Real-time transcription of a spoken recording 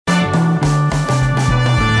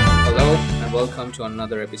welcome to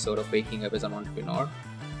another episode of Waking Up as an Entrepreneur.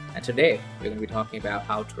 And today we're going to be talking about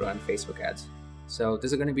how to run Facebook ads. So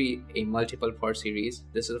this is going to be a multiple part series.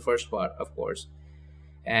 This is the first part, of course.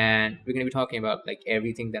 And we're going to be talking about like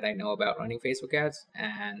everything that I know about running Facebook ads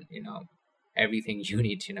and, everything you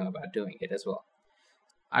need to know about doing it as well.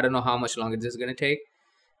 I don't know how much longer this is going to take,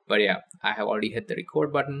 but yeah, I have already hit the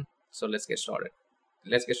record button. So let's get started.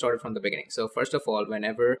 Let's get started from the beginning. So first of all,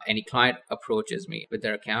 whenever any client approaches me with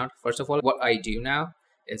their account, first of all, what I do now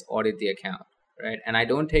is audit the account, right? And I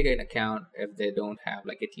don't take an account if they don't have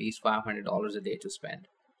like at least $500 a day to spend,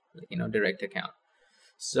 direct account.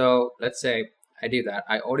 So let's say I do that.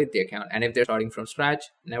 I audit the account. And if they're starting from scratch,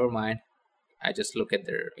 never mind. I just look at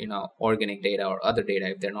their, organic data or other data.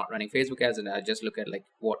 If they're not running Facebook ads, and I just look at like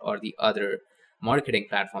what are the other marketing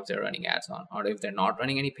platforms they're running ads on. Or if they're not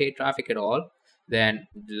running any paid traffic at all, then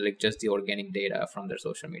like just the organic data from their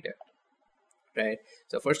social media, right?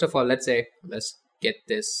 So first of all, let's get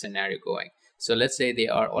this scenario going. So let's say they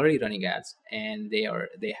are already running ads and they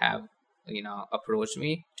have approached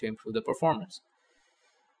me to improve the performance.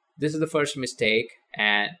 This is the first mistake,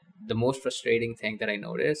 and the most frustrating thing that I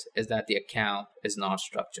notice is that the account is not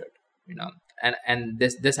structured, and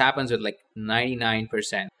this happens with like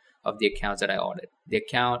 99% of the accounts that I audit. The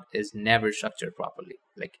account is never structured properly,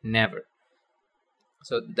 like never.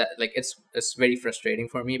 So that it's very frustrating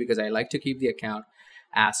for me because I like to keep the account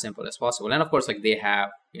as simple as possible. And of course, like they have,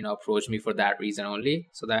 approached me for that reason only,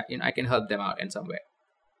 so that, I can help them out in some way.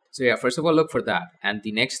 So yeah, first of all, look for that. And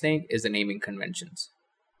the next thing is the naming conventions.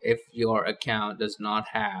 If your account does not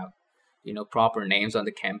have, proper names on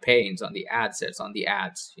the campaigns, on the ad sets, on the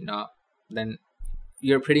ads, then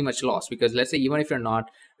you're pretty much lost. Because let's say even if you're not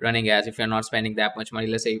running ads, if you're not spending that much money,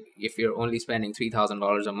 let's say if you're only spending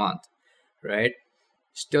 $3,000 a month, right?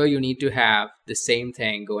 Still, you need to have the same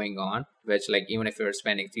thing going on, which like even if you're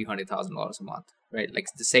spending $300,000 a month, right? Like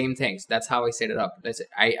the same things. That's how I set it up. Let's say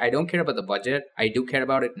I don't care about the budget. I do care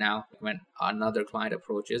about it now when another client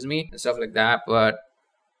approaches me and stuff like that. But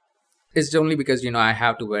it's only because, I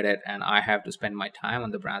have to vet it and I have to spend my time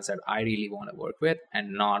on the brands that I really want to work with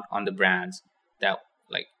and not on the brands that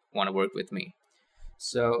like want to work with me.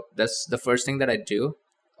 So that's the first thing that I do.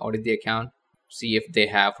 Audit the account. See if they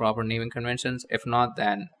have proper naming conventions. If not,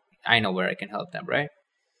 then I know where I can help them, right?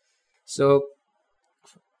 So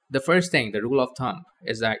the first thing, the rule of thumb,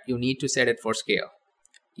 is that you need to set it for scale.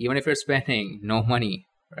 Even if you're spending no money,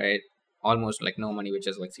 right? Almost like no money, which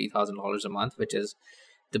is like $3,000 a month, which is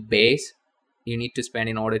the base you need to spend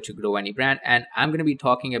in order to grow any brand. And I'm going to be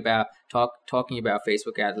talking about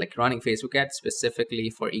Facebook ads, like running Facebook ads specifically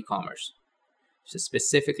for e-commerce. So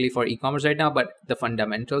specifically for e-commerce right now, but the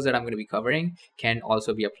fundamentals that I'm going to be covering can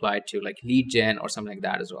also be applied to like lead gen or something like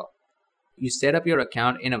that as well. You set up your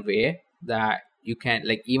account in a way that you can,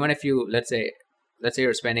 like, even if you, let's say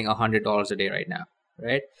you're spending $100 a day right now,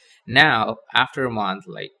 right? Now, after a month,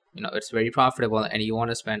 like, it's very profitable and you want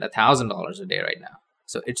to spend $1,000 a day right now.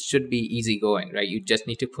 So it should be easy going, right? You just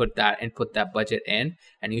need to put that budget in,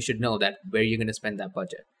 and you should know that where you're going to spend that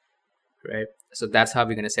budget, right? So that's how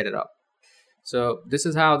we're going to set it up. So this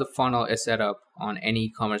is how the funnel is set up on any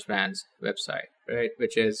e-commerce brand's website, right?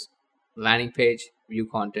 Which is landing page, view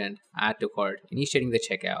content, add to cart, initiating the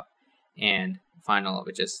checkout, and final,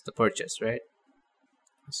 which is the purchase, right?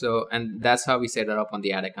 So, and that's how we set it up on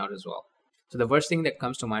the ad account as well. So the first thing that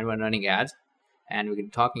comes to mind when running ads, and we're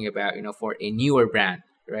talking about, for a newer brand,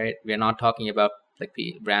 right? We're not talking about like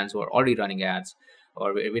brands who are already running ads,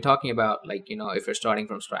 or we're talking about like, if you're starting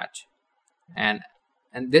from scratch.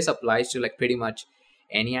 And this applies to like pretty much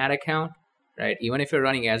any ad account, right? Even if you're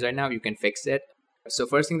running ads right now, you can fix it. So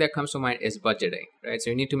first thing that comes to mind is budgeting, right? So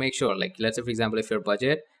you need to make sure, like, let's say, for example, if your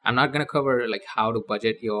budget, I'm not going to cover like how to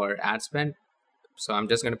budget your ad spend. So I'm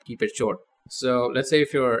just going to keep it short. So let's say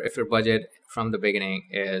if your budget from the beginning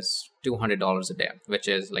is $200 a day, which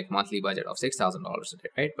is like monthly budget of $6,000 a day,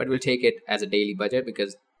 right? But we'll take it as a daily budget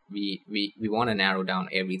because we want to narrow down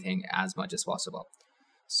everything as much as possible.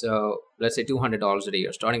 So let's say $200 a day,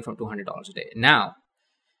 you're starting from $200 a day. Now,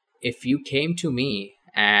 if you came to me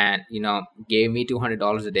and, gave me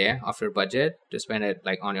 $200 a day of your budget to spend it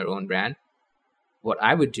like on your own brand, what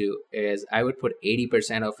I would do is I would put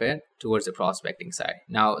 80% of it towards the prospecting side.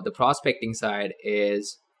 Now, the prospecting side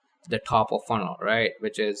is the top of funnel, right?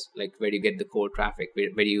 Which is like where you get the cold traffic,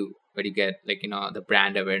 where you get like, the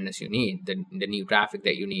brand awareness you need, the new traffic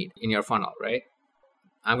that you need in your funnel, right?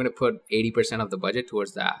 I'm going to put 80% of the budget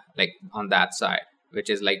towards that, like on that side, which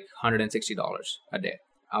is like $160 a day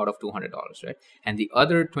out of $200, right? And the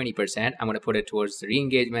other 20%, I'm going to put it towards the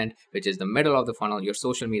re-engagement, which is the middle of the funnel, your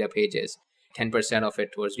social media pages. 10% of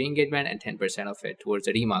it towards re-engagement and 10% of it towards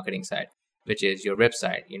the remarketing side. which is your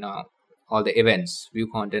website, all the events, view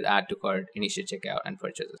content, add to cart, initiate checkout, and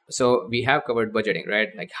purchases. So we have covered budgeting, right?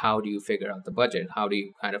 Like how do you figure out the budget? How do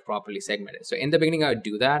you kind of properly segment it? So in the beginning, I would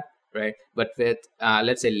do that, right? But with,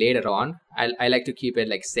 let's say later on, I like to keep it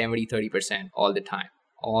like 70-30% all the time,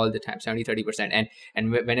 70-30%.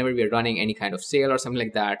 And whenever we're running any kind of sale or something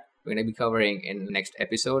like that, we're going to be covering in the next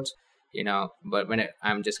episodes, but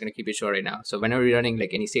I'm just going to keep it short right now. So whenever we're running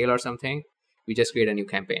like any sale or something, we just create a new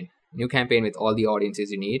campaign with all the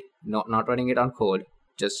audiences you need, not running it on cold,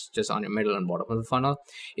 just on your middle and bottom of the funnel.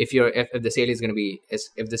 If the sale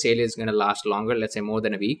is going to last longer, let's say more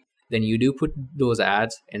than a week, then you do put those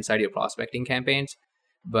ads inside your prospecting campaigns.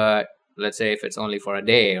 But let's say if it's only for a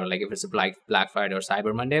day, or like if it's a Black Friday or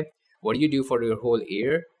Cyber Monday, what do you do for your whole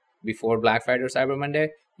year before Black Friday or Cyber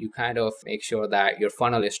Monday? You kind of make sure that your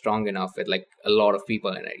funnel is strong enough with like a lot of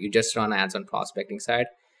people in it. You just run ads on prospecting side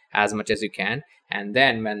as much as you can, and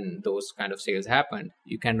then when those kind of sales happen,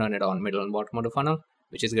 you can run it on middle and bottom of the funnel,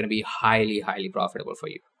 which is going to be highly profitable for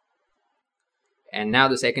you. And now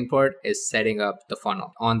the second part is setting up the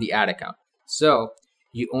funnel on the ad account. So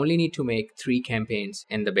you only need to make 3 campaigns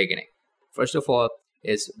in the beginning. First of all,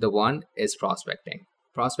 one is prospecting.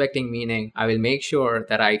 Prospecting meaning I will make sure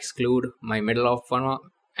that I exclude my middle of funnel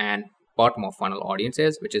and bottom of funnel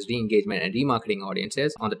audiences, which is re-engagement and remarketing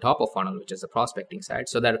audiences, on the top of funnel, which is the prospecting side,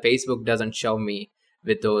 so that Facebook doesn't shove me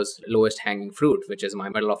with those lowest hanging fruit, which is my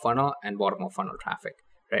middle of funnel and bottom of funnel traffic,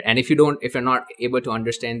 right? And if you're not able to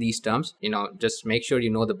understand these terms, just make sure you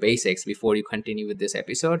know the basics before you continue with this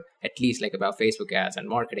episode, at least like about Facebook ads and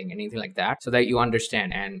marketing and anything like that, so that you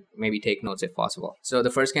understand and maybe take notes if possible. So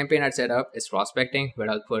the first campaign I'd set up is prospecting, where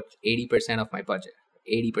I'll put 80% of my budget,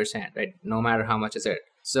 80%, right? No matter how much is it.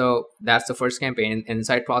 So that's the first campaign.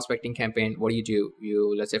 Inside prospecting campaign, what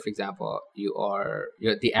do? Let's say, for example,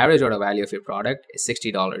 the average order value of your product is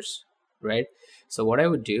 $60, right? So what I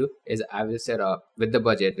would do is I will set up with the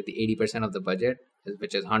budget, with the 80% of the budget,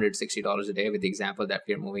 which is $160 a day with the example that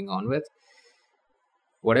we're moving on with.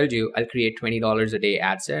 What I'll do, I'll create $20 a day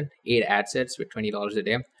ad set, 8 ad sets with $20 a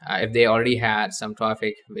day. If they already had some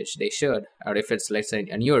traffic, which they should, or if it's, let's say,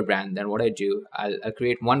 a newer brand, then what I do, I'll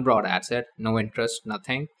create one broad ad set, no interest,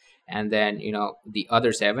 nothing. And then, the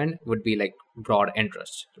other 7 would be like broad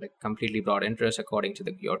interest, like completely broad interest according to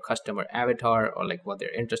your customer avatar or like what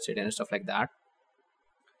they're interested in and stuff like that.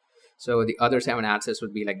 So the other 7 ad sets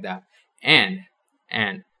would be like that.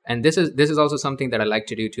 And this is also something that I like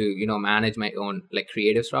to do to, manage my own like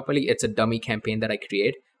creatives properly. It's a dummy campaign that I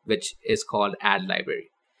create, which is called ad library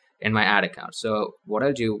in my ad account. So what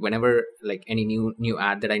I'll do, whenever like any new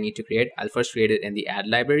ad that I need to create, I'll first create it in the ad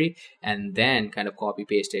library and then kind of copy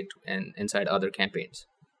paste it inside other campaigns.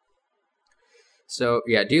 So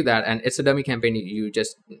yeah, do that. And it's a dummy campaign. You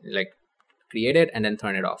just like create it and then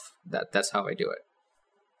turn it off. That's how I do it.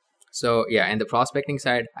 So yeah, in the prospecting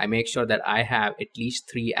side, I make sure that I have at least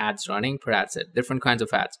 3 ads running per ad set, different kinds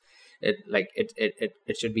of ads.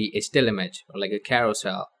 It should be a still image or like a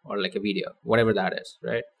carousel or like a video, whatever that is,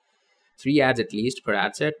 right? 3 ads at least per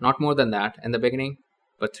ad set, not more than that in the beginning,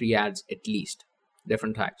 but 3 ads at least,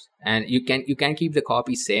 different types. And you can keep the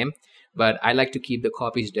copies same, but I like to keep the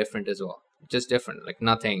copies different as well, just different, like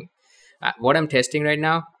nothing. What I'm testing right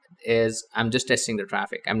now is I'm just testing the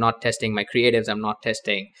traffic. I'm not testing my creatives. I'm not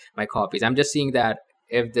testing my copies. I'm just seeing that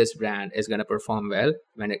if this brand is going to perform well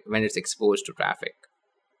when it's exposed to traffic,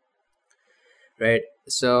 right?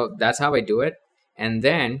 So that's how I do it. And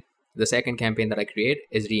then the second campaign that I create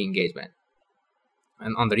is re-engagement.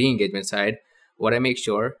 And on the re-engagement side, what I make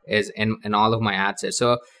sure is in all of my ad sets.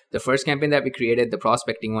 So the first campaign that we created, the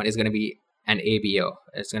prospecting one, is going to be an ABO.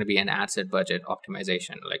 It's going to be an ad set budget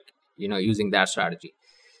optimization, like, using that strategy.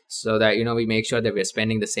 So that, we make sure that we're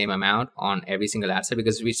spending the same amount on every single ad set,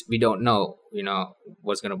 because we don't know,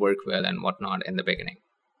 what's going to work well and whatnot in the beginning.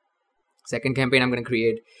 Second campaign I'm going to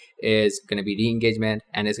create is going to be re-engagement,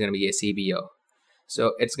 and it's going to be a CBO.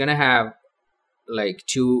 So it's going to have like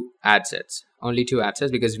 2 ad sets, only 2 ad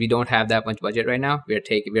sets, because we don't have that much budget right now.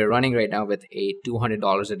 We're running right now with a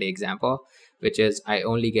 $200 a day example, which is I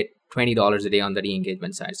only get $20 a day on the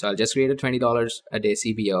re-engagement side. So I'll just create a $20 a day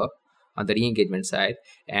CBO on the re-engagement side,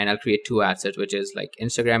 and I'll create 2 ad sets, which is like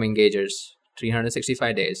Instagram engagers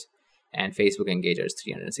 365 days and Facebook engagers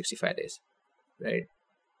 365 days, right?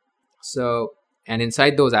 So, and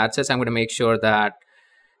inside those ad sets, I'm going to make sure that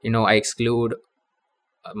I exclude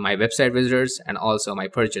my website visitors and also my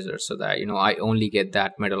purchasers, so that I only get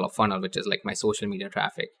that middle of funnel, which is like my social media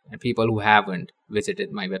traffic and people who haven't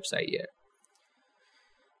visited my website yet.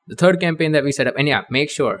 The third campaign that we set up, and yeah, make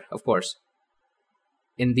sure, of course,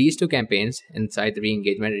 in these 2 campaigns inside the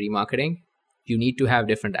re-engagement and remarketing, you need to have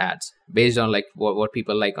different ads based on like what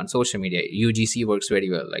people like on social media. UGC works very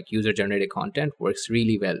well, like user generated content works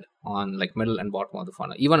really well on like middle and bottom of the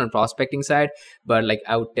funnel, even on prospecting side. But like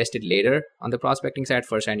I would test it later on the prospecting side.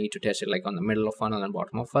 First I need to test it like on the middle of funnel and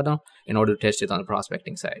bottom of funnel in order to test it on the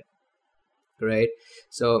prospecting side, right?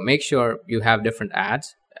 So make sure you have different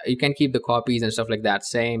ads. You can keep the copies and stuff like that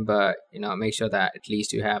same, but make sure that at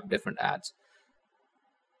least you have different ads.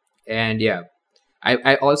 And yeah,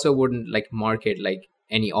 I also wouldn't like market like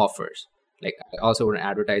any offers. Like I also wouldn't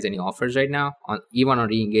advertise any offers right now on even on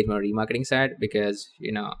re-engagement or remarketing side, because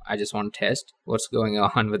I just want to test what's going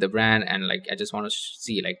on with the brand, and like I just want to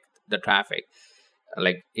see like the traffic,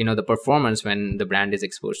 like the performance when the brand is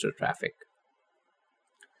exposed to the traffic.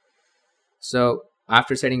 So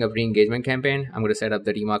after setting up re-engagement campaign, I'm going to set up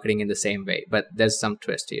the remarketing in the same way, but there's some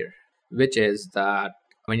twist here, which is that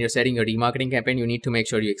when you're setting your remarketing campaign, you need to make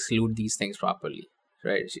sure you exclude these things properly,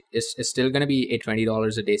 right? It's still going to be a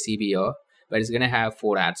 $20 a day CBO, but it's going to have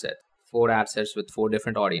four ad sets with four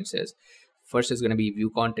different audiences. First is going to be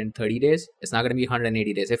view content 30 days. It's not going to be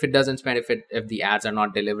 180 days. If it doesn't spend, if the ads are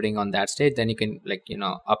not delivering on that stage, then you can like,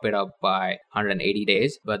 up it up by 180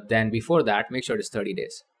 days. But then before that, make sure it's 30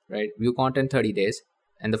 days, right? View content 30 days.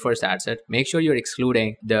 And the first ad set, make sure you're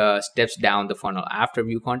excluding the steps down the funnel after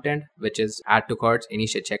view content, which is add to carts,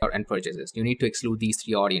 initiate checkout, and purchases. You need to exclude these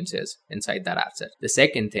three audiences inside that ad set. The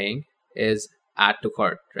second thing is add to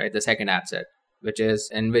cart, right? The second ad set, which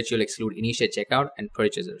is in which you'll exclude initiate checkout and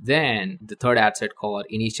purchases. Then the third ad set called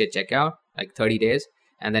initiate checkout, like 30 days,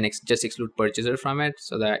 and then just exclude purchaser from it,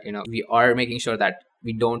 so that we are making sure that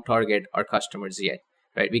we don't target our customers yet,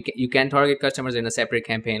 right? You can target customers in a separate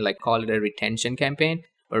campaign, like call it a retention campaign.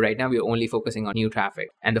 But right now we're only focusing on new traffic.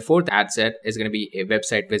 And the fourth ad set is going to be a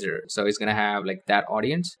website visitor. So it's going to have like that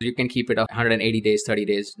audience. You can keep it 180 days, 30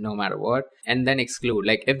 days, no matter what. And then exclude,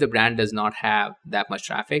 like if the brand does not have that much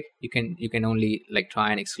traffic, you can only like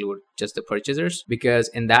try and exclude just the purchasers, because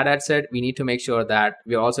in that ad set, we need to make sure that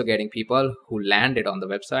we're also getting people who landed on the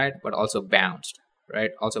website, but also bounced.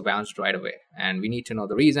 Right? Also bounced right away. And we need to know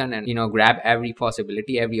the reason and, grab every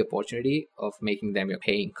possibility, every opportunity of making them a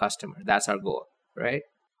paying customer. That's our goal, right?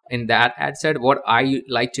 In that ad set, what I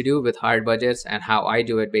like to do with hard budgets and how I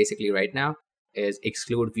do it basically right now is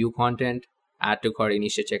exclude view content, add to cart,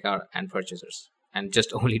 initiate checkout, and purchasers, and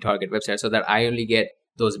just only target websites, so that I only get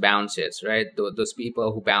those bounces, right? Those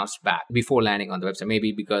people who bounced back before landing on the website,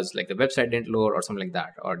 maybe because like the website didn't load or something like that,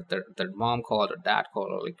 or their mom called or dad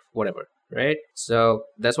called or like whatever, right? So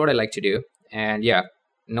that's what I like to do. And yeah,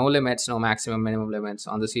 no limits, no maximum, minimum limits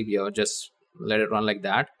on the CBO. Just let it run like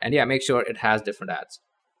that. And yeah, make sure it has different ads.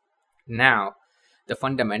 Now, the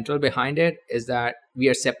fundamental behind it is that we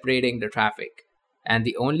are separating the traffic. And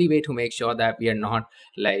the only way to make sure that we are not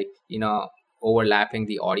like, overlapping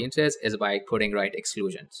the audiences is by putting right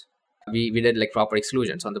exclusions. We did like proper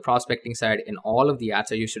exclusions. On the prospecting side, in all of the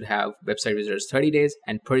ads, you should have website visitors 30 days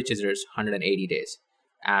and purchasers 180 days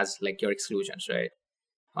as like your exclusions, right?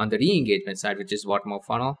 On the re-engagement side, which is bottom of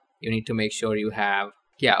funnel, you need to make sure you have,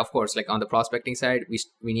 of course, like on the prospecting side,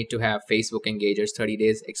 we need to have Facebook engagers 30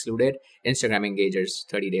 days excluded, Instagram engagers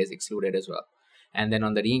 30 days excluded as well. And then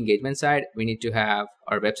on the re-engagement side, we need to have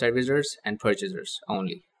our website visitors and purchasers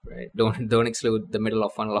only, right? Don't exclude the middle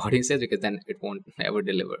of funnel audiences, because then it won't ever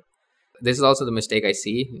deliver. This is also the mistake I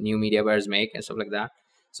see new media buyers make and stuff like that.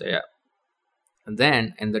 So yeah. And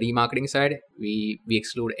then in the remarketing side, we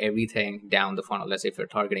exclude everything down the funnel. Let's say if you're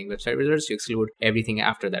targeting website visitors, you exclude everything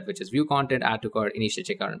after that, which is view content, add to cart, initiate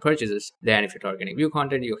checkout, and purchases. Then if you're targeting view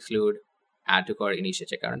content, you exclude add to cart, initiate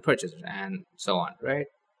checkout, and purchases, and so on, right?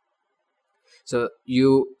 So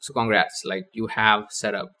congrats, like you have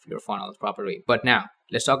set up your funnel properly. But now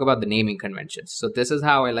let's talk about the naming conventions. So this is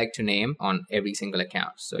how I like to name on every single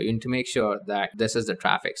account. So you need to make sure that this is the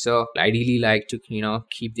traffic. So I ideally like to,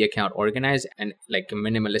 keep the account organized and like a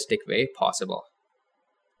minimalistic way possible.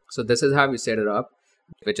 So this is how we set it up,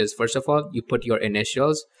 which is first of all, you put your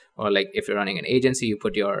initials, or like if you're running an agency, you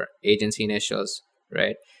put your agency initials,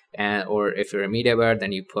 right? And or if you're a media buyer,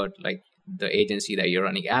 then you put like the agency that you're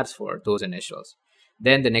running ads for, those initials.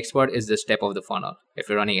 Then the next part is the step of the funnel. If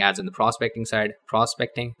you're running ads on the prospecting side,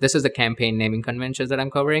 prospecting, this is the campaign naming conventions that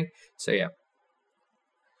I'm covering. So yeah.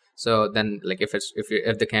 So then like if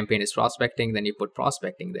the campaign is prospecting, then you put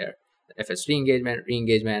prospecting there. If it's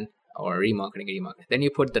re-engagement, or remarketing. Then you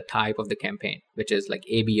put the type of the campaign, which is like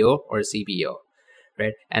ABO or CBO,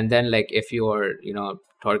 right? And then like if you're,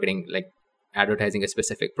 targeting like advertising a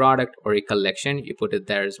specific product or a collection, you put it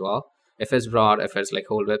there as well. If it's broad, if it's like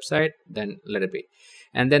whole website, then let it be.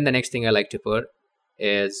 And then the next thing I like to put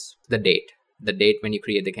is the date when you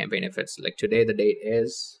create the campaign. If it's like today, the date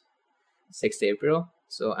is 6th April.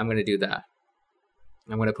 So I'm going to do that.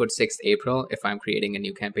 I'm going to put 6th April if I'm creating a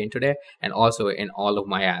new campaign today, and also in all of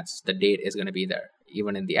my ads, the date is going to be there,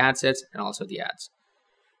 even in the ad sets and also the ads,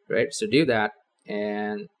 right? So do that,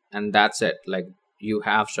 and that's it. Like, you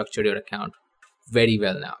have structured your account very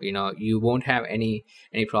well now. You won't have any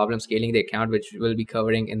problem scaling the account, which we'll be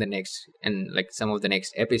covering in like some of the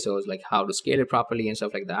next episodes, like how to scale it properly and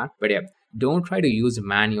stuff like that. But yeah, don't try to use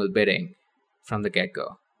manual bidding from the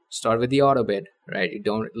get-go. Start with the auto bid, right?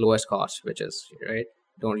 Lowest cost, which is right.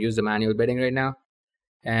 Don't use the manual bidding right now,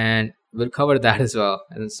 and we'll cover that as well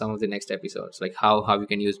in some of the next episodes, like how you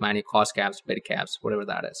can use manual cost caps, bid caps, whatever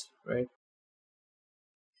that is, right?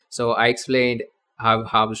 So I explained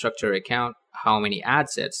how to structure an account, how many ad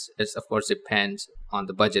sets. It of course depends on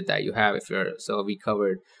the budget that you have. So we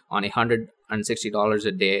covered on $160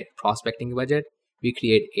 a day prospecting budget, we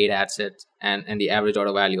create 8 ad sets, and the average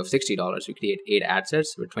order value of $60, we create 8 ad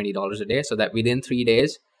sets with $20 a day, so that within 3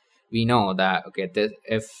 days we know that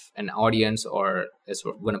if an audience is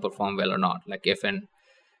going to perform well or not, like if an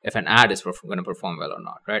ad is going to perform well or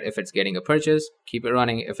not, right? If it's getting a purchase, keep it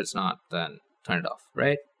running. If it's not, then turn it off,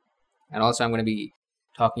 right? And also I'm going to be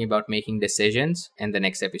talking about making decisions in the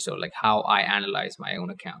next episode, like how I analyze my own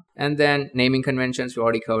account. And then naming conventions, we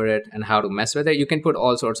already covered it, and how to mess with it. You can put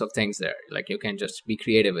all sorts of things there. Like, you can just be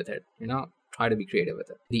creative with it, try to be creative with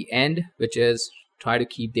it. The end, which is try to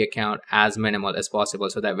keep the account as minimal as possible,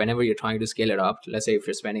 so that whenever you're trying to scale it up, let's say if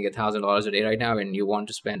you're spending $1,000 a day right now and you want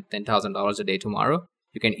to spend $10,000 a day tomorrow,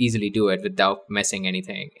 you can easily do it without messing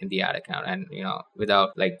anything in the ad account, and without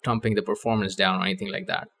like trumping the performance down or anything like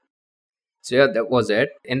that. So yeah, that was it.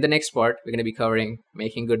 In the next part, we're going to be covering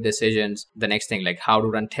making good decisions. The next thing, like how to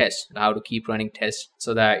run tests, how to keep running tests,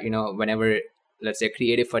 so that, whenever, let's say,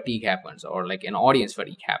 creative fatigue happens or like an audience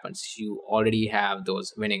fatigue happens, you already have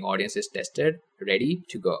those winning audiences tested, ready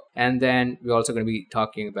to go. And then we're also going to be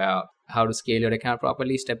talking about how to scale your account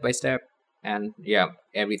properly, step by step, and yeah,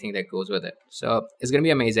 everything that goes with it. So it's going to be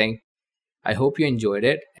amazing. I hope you enjoyed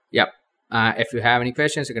it. Yep. If you have any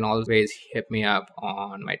questions, you can always hit me up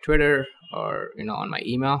on my Twitter or on my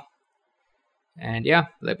email. And yeah,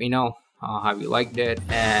 let me know how you liked it.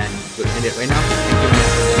 And we'll end it right now. Thank you very much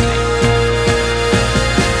for listening.